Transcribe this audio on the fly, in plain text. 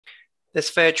This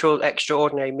virtual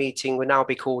extraordinary meeting will now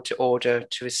be called to order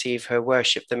to receive Her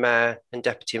Worship the Mayor and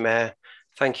Deputy Mayor.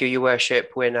 Thank you, Your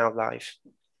Worship. We're now live.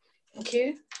 Thank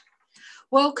you.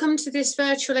 Welcome to this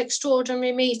virtual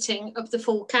extraordinary meeting of the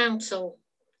full council.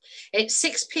 It's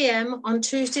 6 p.m. on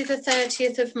Tuesday the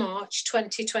 30th of March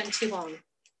 2021.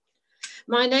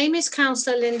 My name is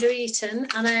Councillor Linda Eaton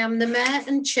and I am the Mayor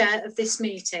and Chair of this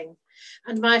meeting.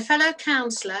 And my fellow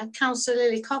councillor, Councillor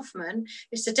Lily Kaufman,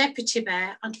 is the Deputy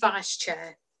Mayor and Vice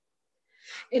Chair.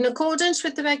 In accordance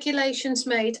with the regulations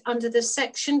made under the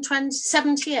Section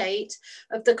 78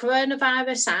 of the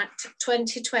Coronavirus Act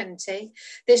 2020,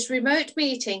 this remote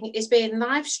meeting is being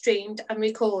live streamed and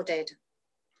recorded.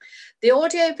 The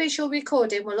audio-visual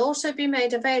recording will also be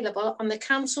made available on the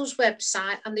Council's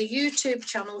website and the YouTube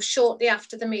channel shortly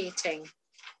after the meeting.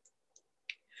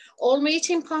 All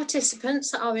meeting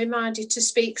participants are reminded to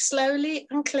speak slowly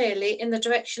and clearly in the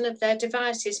direction of their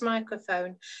device's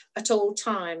microphone at all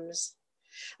times.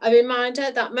 A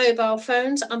reminder that mobile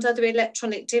phones and other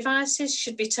electronic devices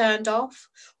should be turned off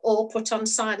or put on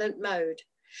silent mode.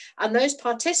 And those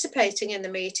participating in the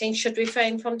meeting should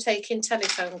refrain from taking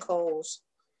telephone calls.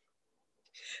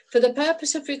 For the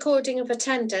purpose of recording of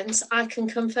attendance, I can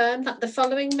confirm that the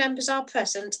following members are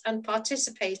present and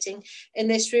participating in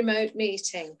this remote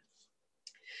meeting.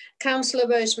 Councillor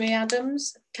Rosemary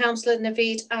Adams, Councillor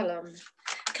Naveed Alam,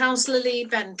 Councillor Lee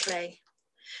Bentley,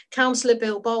 Councillor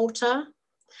Bill Bolter,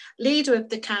 Leader of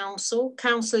the Council,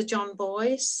 Councillor John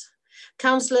Boyce,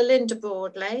 Councillor Linda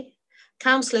Broadley,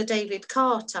 Councillor David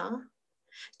Carter,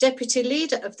 Deputy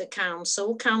Leader of the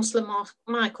Council, Councillor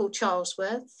Michael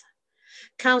Charlesworth,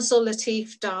 Councillor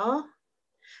Latif Dar,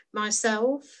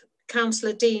 myself,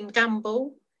 Councillor Dean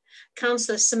Gamble,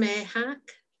 Councillor Samir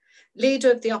Hack,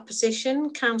 Leader of the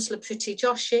Opposition, Councillor Priti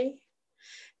Joshi,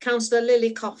 Councillor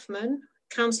Lily Kaufman,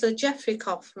 Councillor Jeffrey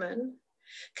Kaufman,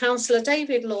 Councillor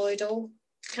David Lloydall,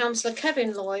 Councillor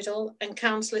Kevin Lloydall and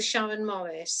Councillor Sharon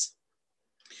Morris.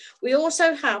 We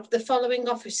also have the following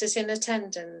officers in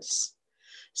attendance: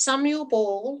 Samuel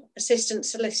Ball, Assistant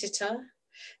Solicitor,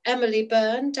 Emily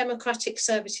Byrne, Democratic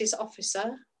Services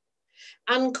Officer,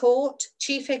 Anne Court,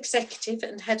 Chief Executive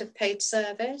and Head of Paid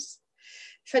Service,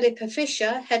 Philippa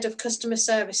Fisher, Head of Customer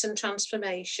Service and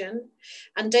Transformation,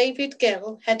 and David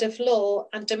Gill, Head of Law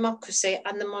and Democracy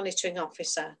and the Monitoring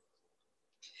Officer.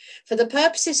 For the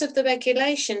purposes of the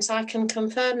regulations, I can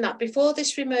confirm that before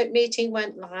this remote meeting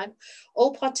went live,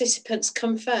 all participants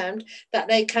confirmed that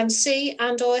they can see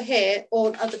and or hear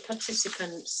all other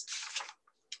participants.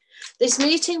 This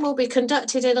meeting will be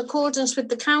conducted in accordance with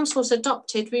the Council's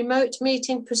adopted remote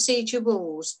meeting procedure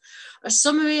rules, a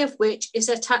summary of which is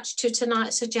attached to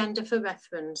tonight's agenda for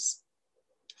reference.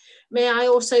 May I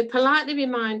also politely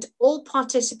remind all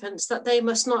participants that they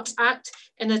must not act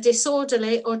in a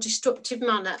disorderly or destructive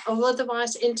manner or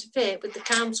otherwise interfere with the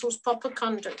Council's proper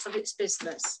conduct of its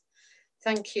business.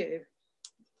 Thank you.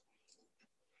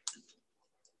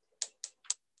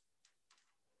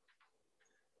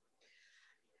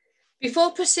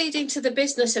 Before proceeding to the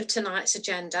business of tonight's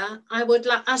agenda, I would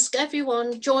ask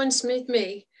everyone joins with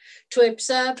me to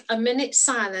observe a minute's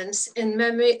silence in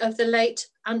memory of the late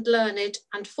and learned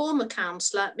and former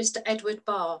councillor, Mr. Edward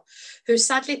Barr, who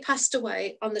sadly passed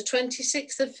away on the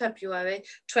 26th of February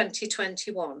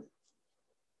 2021.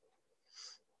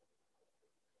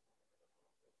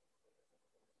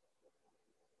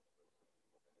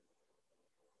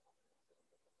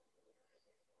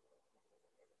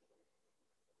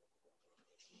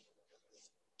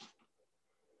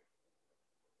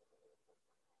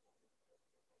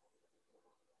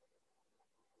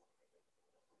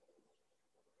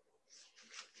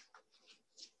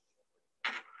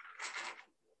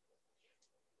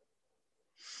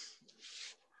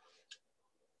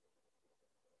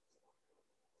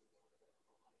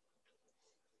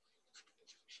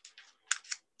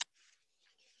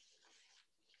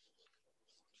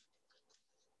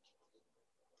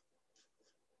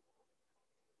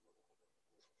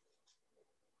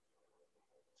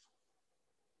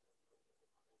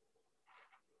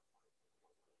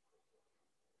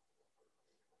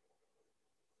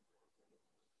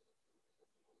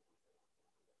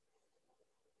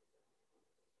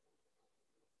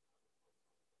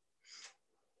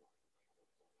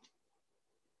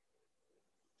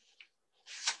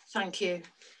 Thank you.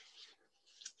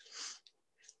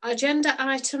 Agenda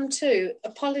item 2,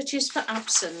 apologies for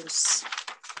absence.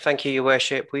 Thank you, Your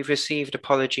Worship. We've received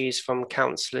apologies from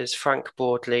Councillors Frank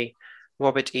Broadley,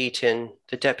 Robert Eaton,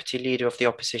 the Deputy Leader of the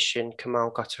Opposition,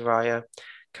 Kamal Gottaraya,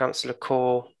 Councillor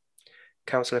Kaur,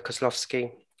 Councillor Kozlowski,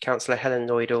 Councillor Helen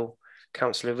Lloydall,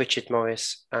 Councillor Richard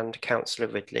Morris and Councillor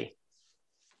Ridley.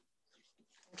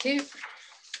 Thank you.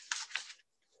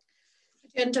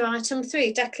 Agenda item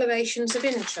 3, declarations of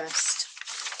interest.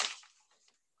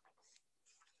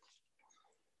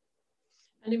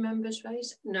 Any members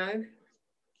raised? No.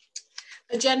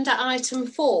 Agenda item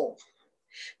 4,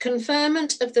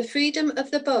 conferment of the freedom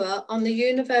of the borough on the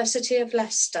University of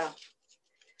Leicester.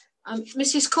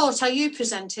 Mrs. Court, are you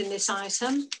presenting this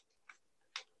item?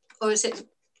 Or is it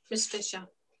Ms. Fisher?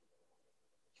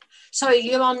 Sorry,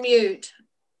 you're on mute.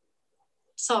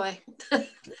 Sorry.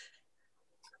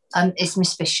 It's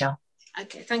Miss Fisher.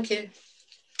 Okay, thank you.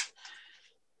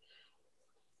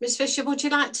 Ms. Fisher, would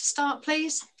you like to start,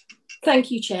 please?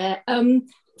 Thank you, Chair.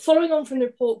 Following on from the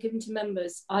report given to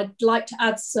members, I'd like to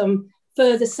add some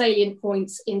further salient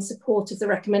points in support of the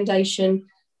recommendation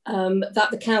that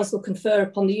the Council confer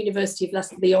upon the University of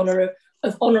Leicester the honour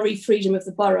of honorary freedom of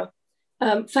the borough.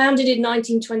 Founded in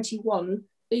 1921,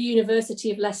 the University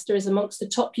of Leicester is amongst the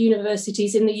top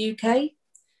universities in the UK.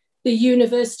 The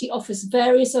university offers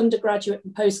various undergraduate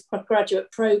and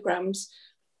postgraduate programmes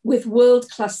with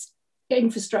world-class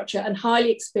infrastructure and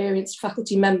highly experienced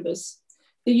faculty members.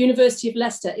 The University of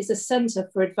Leicester is a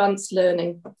centre for advanced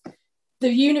learning.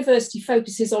 The university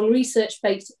focuses on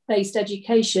research-based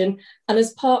education and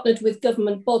has partnered with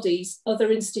government bodies,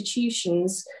 other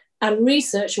institutions and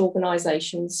research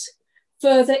organisations.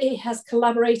 Further, it has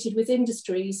collaborated with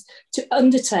industries to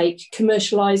undertake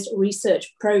commercialised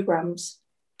research programmes.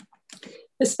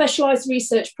 The specialised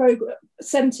research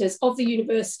centres of the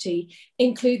university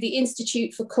include the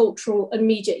Institute for Cultural and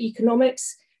Media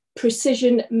Economics,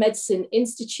 Precision Medicine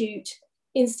Institute,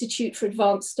 Institute for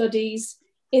Advanced Studies,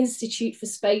 Institute for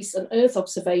Space and Earth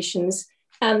Observations,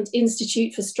 and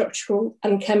Institute for Structural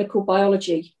and Chemical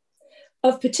Biology.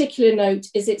 Of particular note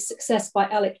is its success by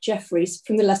Alec Jeffreys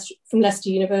from Leicester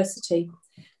University.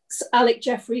 Alec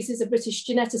Jeffreys is a British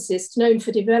geneticist known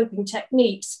for developing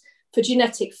techniques for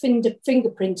genetic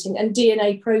fingerprinting and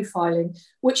DNA profiling,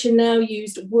 which are now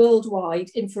used worldwide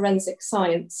in forensic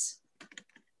science.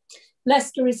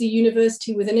 Leicester is a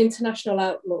university with an international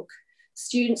outlook.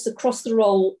 Students across the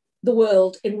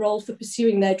world enroll for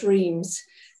pursuing their dreams.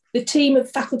 The team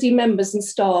of faculty members and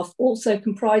staff also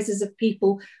comprises of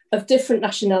people of different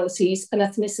nationalities and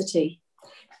ethnicity.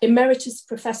 Emeritus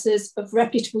professors of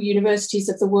reputable universities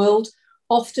of the world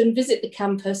often visit the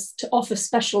campus to offer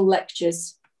special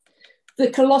lectures. The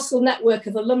colossal network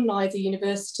of alumni of the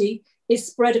university is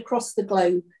spread across the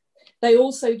globe. They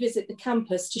also visit the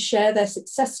campus to share their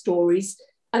success stories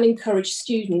and encourage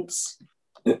students.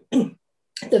 The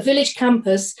village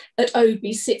campus at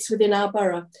Oadby sits within our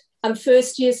borough, and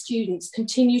first-year students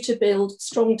continue to build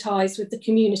strong ties with the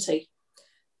community.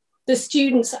 The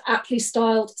students are aptly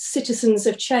styled citizens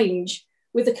of change,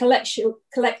 with a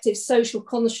collective social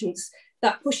conscience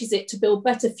that pushes it to build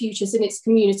better futures in its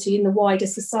community and the wider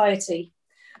society.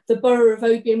 The Borough of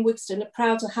Oadby and Wigston are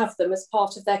proud to have them as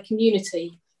part of their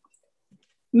community.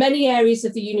 Many areas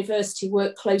of the university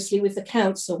work closely with the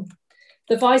council.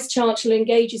 The Vice-Chancellor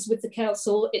engages with the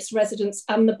council, its residents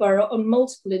and the borough on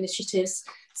multiple initiatives,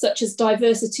 such as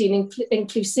diversity and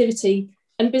inclusivity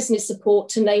and business support,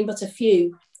 to name but a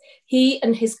few. He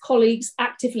and his colleagues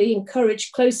actively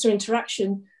encourage closer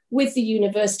interaction with the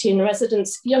university and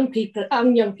residents, young people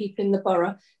in the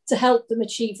borough, to help them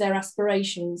achieve their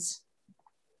aspirations.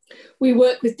 We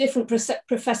work with different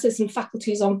professors and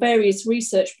faculties on various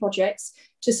research projects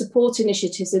to support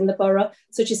initiatives in the borough,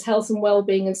 such as health and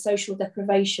wellbeing and social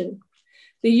deprivation.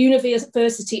 The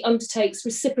university undertakes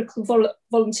reciprocal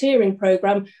volunteering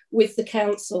programme with the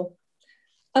council.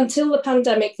 Until the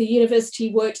pandemic, the university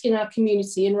worked in our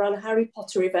community and ran a Harry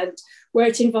Potter event where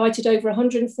it invited over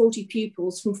 140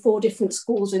 pupils from 4 different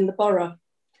schools in the borough.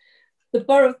 The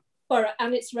borough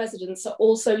and its residents are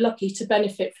also lucky to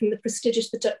benefit from the prestigious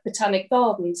botanic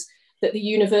gardens that the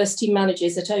university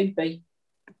manages at Oadby.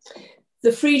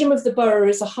 The freedom of the borough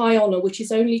is a high honour which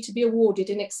is only to be awarded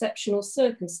in exceptional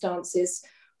circumstances,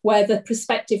 where the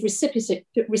prospective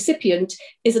recipient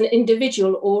is an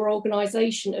individual or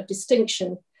organisation of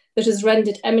distinction that has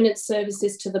rendered eminent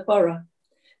services to the borough.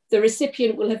 The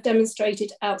recipient will have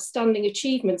demonstrated outstanding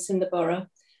achievements in the borough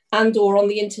and or on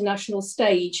the international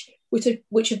stage,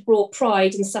 which have brought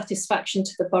pride and satisfaction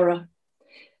to the borough.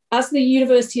 As the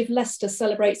University of Leicester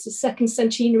celebrates its 2nd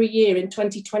centenary year in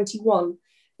 2021,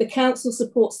 the council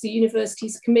supports the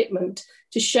university's commitment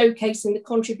to showcasing the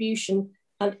contribution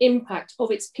and impact of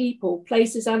its people,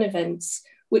 places and events,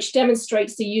 which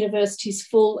demonstrates the university's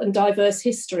full and diverse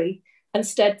history and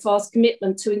steadfast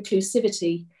commitment to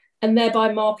inclusivity, and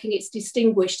thereby marking its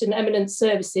distinguished and eminent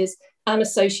services and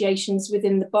associations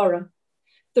within the borough.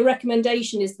 The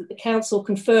recommendation is that the council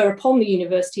confer upon the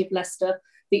University of Leicester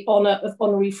the honour of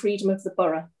honorary freedom of the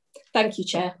borough. Thank you,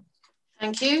 Chair.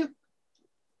 Thank you.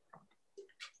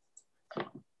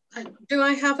 Do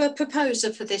I have a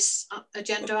proposer for this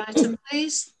agenda item,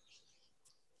 please?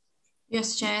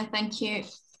 Yes, Chair, thank you.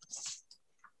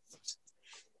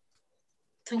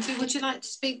 Thank you. Would you like to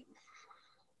speak?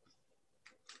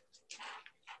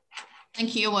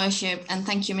 Thank you, Your Worship, and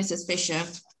thank you, Mrs. Fisher.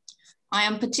 I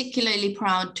am particularly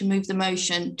proud to move the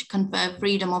motion to confer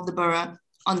freedom of the borough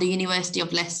on the University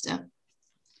of Leicester.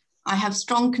 I have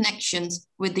strong connections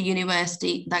with the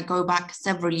university that go back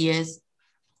several years.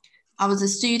 I was a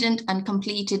student and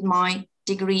completed my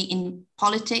degree in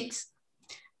politics,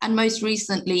 and most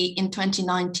recently in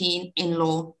 2019 in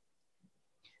law.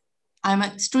 I'm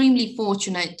extremely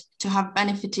fortunate to have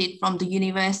benefited from the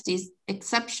university's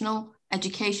exceptional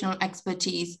educational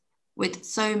expertise with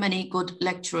so many good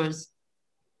lecturers.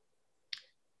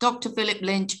 Dr. Philip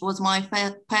Lynch was my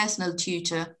personal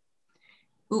tutor,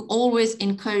 who always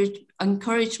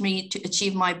encouraged me to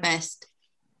achieve my best.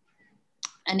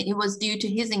 And it was due to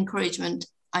his encouragement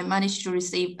I managed to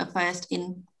receive a first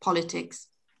in politics.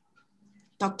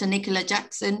 Dr. Nicola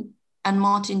Jackson and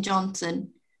Martin Johnson,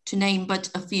 to name but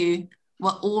a few,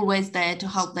 were always there to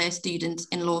help their students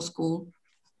in law school.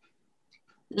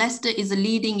 Leicester is a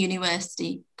leading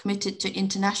university committed to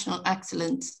international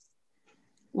excellence,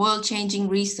 world-changing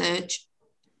research,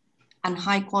 and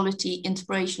high-quality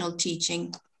inspirational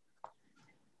teaching.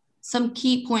 Some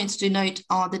key points to note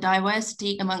are the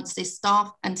diversity amongst the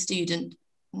staff and student,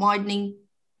 widening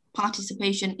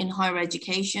participation in higher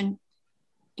education,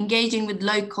 engaging with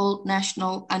local,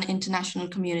 national, and international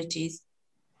communities.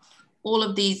 All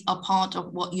of these are part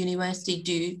of what universities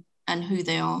do and who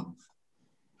they are.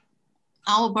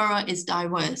 Our borough is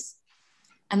diverse,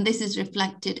 and this is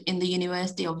reflected in the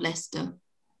University of Leicester.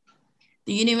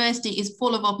 The university is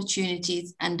full of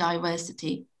opportunities and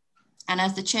diversity, and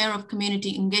as the chair of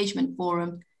Community Engagement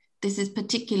Forum, this is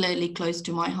particularly close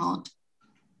to my heart.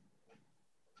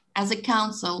 As a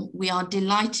council, we are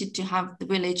delighted to have the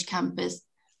village campus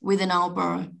within our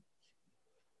borough,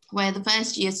 where the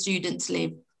first year students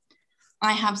live.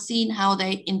 I have seen how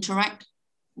they interact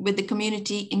with the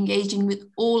community, engaging with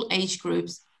all age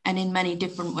groups and in many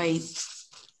different ways.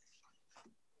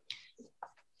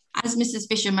 As Mrs.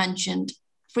 Fisher mentioned,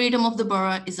 freedom of the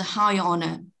borough is a high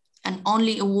honour and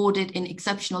only awarded in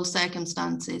exceptional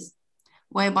circumstances,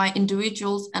 whereby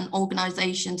individuals and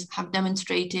organisations have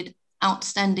demonstrated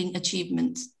outstanding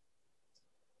achievements.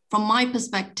 From my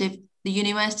perspective, the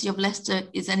University of Leicester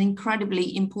is an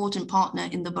incredibly important partner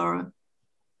in the borough.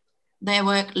 Their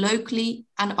work locally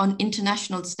and on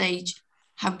international stage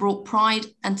have brought pride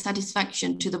and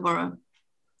satisfaction to the borough,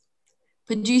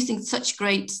 producing such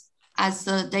greats as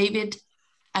Sir David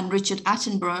and Richard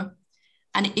Attenborough,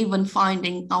 and even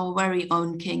finding our very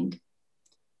own king,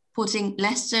 putting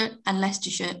Leicester and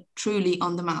Leicestershire truly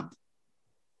on the map.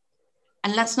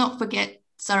 And let's not forget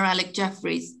Sir Alec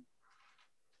Jeffreys,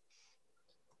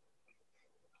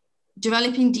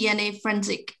 developing DNA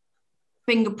forensic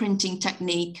fingerprinting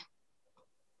technique,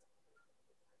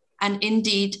 and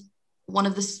indeed, one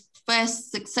of the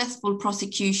first successful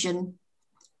prosecution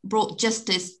brought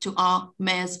justice to our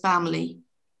mayor's family.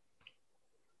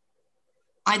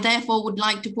 I therefore would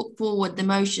like to put forward the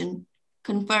motion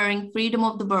conferring freedom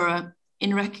of the borough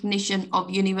in recognition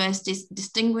of universities'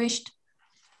 distinguished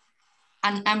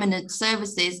and eminent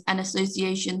services and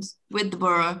associations with the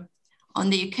borough on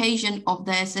the occasion of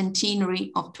their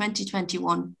centenary of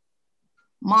 2021,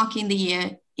 marking the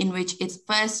year in which its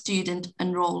first student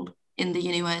enrolled in the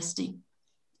university.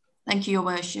 Thank you, Your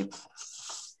Worship.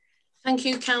 Thank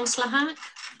you, Councillor Hack.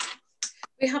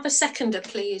 We have a seconder,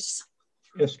 please.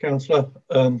 Yes, Councillor.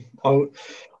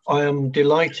 I am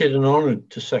delighted and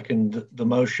honoured to second the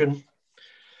motion.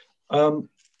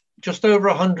 Just over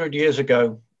 100 years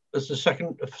ago, as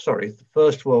the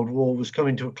First World War was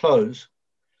coming to a close,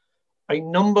 a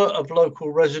number of local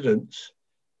residents,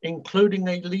 including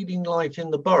a leading light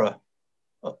in the borough,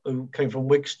 who came from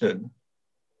Wigston,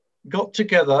 got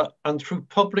together and through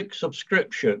public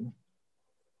subscription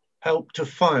helped to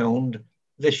found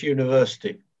this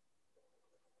university.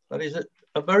 That is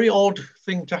a very odd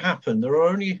thing to happen. There are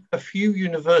only a few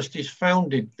universities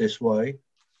founded this way,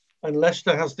 and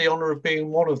Leicester has the honour of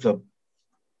being one of them.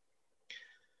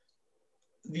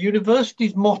 The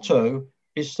university's motto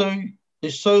is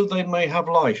so they may have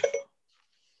life.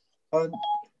 And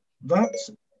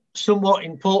that's somewhat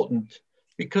important,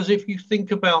 because if you think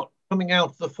about coming out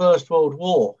of the First World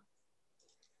War,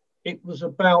 it was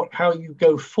about how you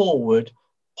go forward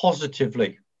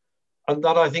positively. And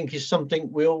that, I think, is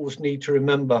something we always need to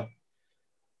remember.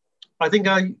 I think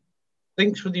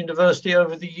links with the university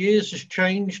over the years has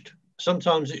changed.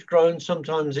 Sometimes it's grown,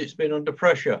 sometimes it's been under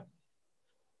pressure.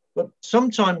 But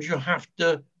sometimes you have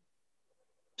to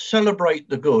celebrate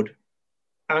the good.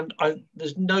 And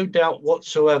there's no doubt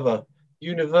whatsoever,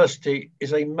 university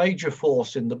is a major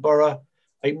force in the borough,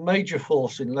 a major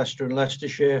force in Leicester and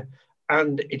Leicestershire,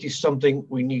 and it is something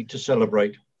we need to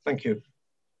celebrate. Thank you.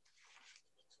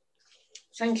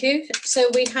 Thank you. So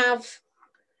we have,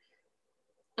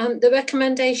 the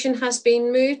recommendation has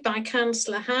been moved by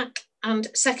Councillor Hack and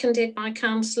seconded by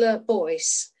Councillor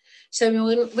Boyce. So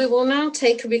we will now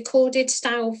take a recorded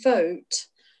style vote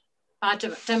by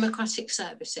Democratic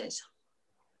Services.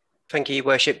 Thank you, Your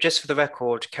Worship. Just for the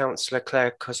record, Councillor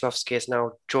Claire Kozlowski has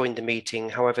now joined the meeting.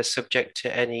 However, subject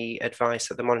to any advice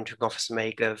that the monitoring officer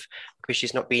may give, because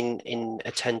she's not been in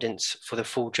attendance for the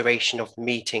full duration of the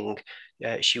meeting,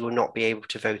 she will not be able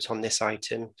to vote on this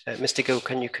item. Mr. Gill,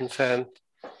 can you confirm?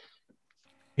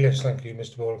 Yes, thank you,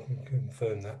 Mr. Moore. I can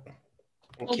confirm that.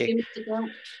 Thank you. Mr. Gill.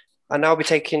 And I'll be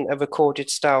taking a recorded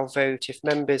style vote. If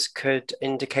members could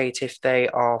indicate if they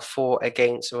are for,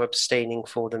 against or abstaining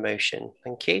for the motion.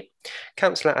 Thank you.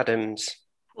 Councillor Adams.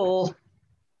 For.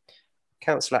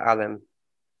 Councillor Allen.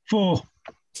 For.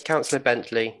 Councillor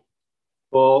Bentley.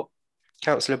 For.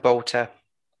 Councillor Bolter.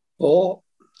 For.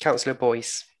 Councillor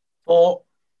Boyce. For.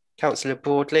 Councillor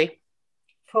Broadley.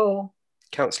 For.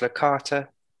 Councillor Carter.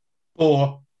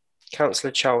 For.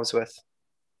 Councillor Charlesworth.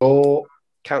 For.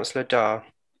 Councillor Dar.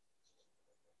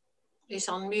 He's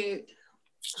on mute.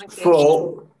 Thank you.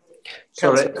 For.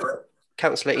 Sorry.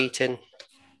 Councillor Eaton.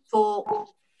 For.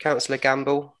 Councillor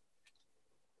Gamble.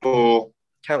 For.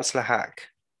 Councillor Hack.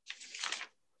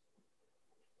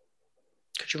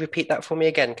 Could you repeat that for me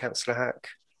again, Councillor Hack?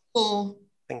 For.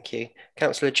 Thank you.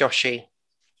 Councillor Joshi.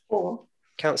 For.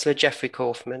 Councillor Jeffrey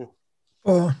Kaufman.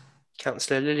 For.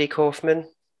 Councillor Lily Kaufman.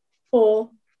 For.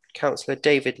 Councillor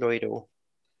David Lloydall.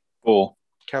 For.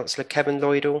 Councillor Kevin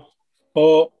Lloydall.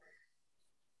 For.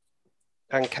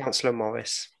 And Councillor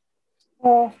Morris.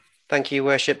 For. Thank you, Your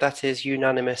Worship. That is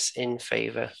unanimous in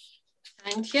favour.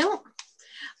 Thank you.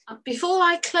 Before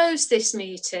I close this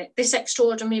meeting, this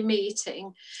extraordinary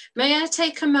meeting, may I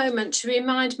take a moment to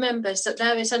remind members that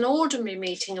there is an ordinary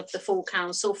meeting of the full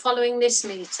council following this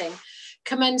meeting,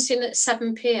 commencing at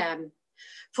 7 p.m,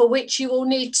 for which you will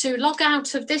need to log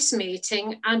out of this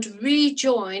meeting and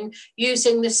rejoin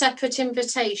using the separate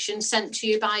invitation sent to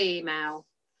you by email.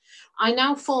 I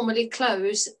now formally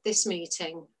close this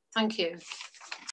meeting. Thank you.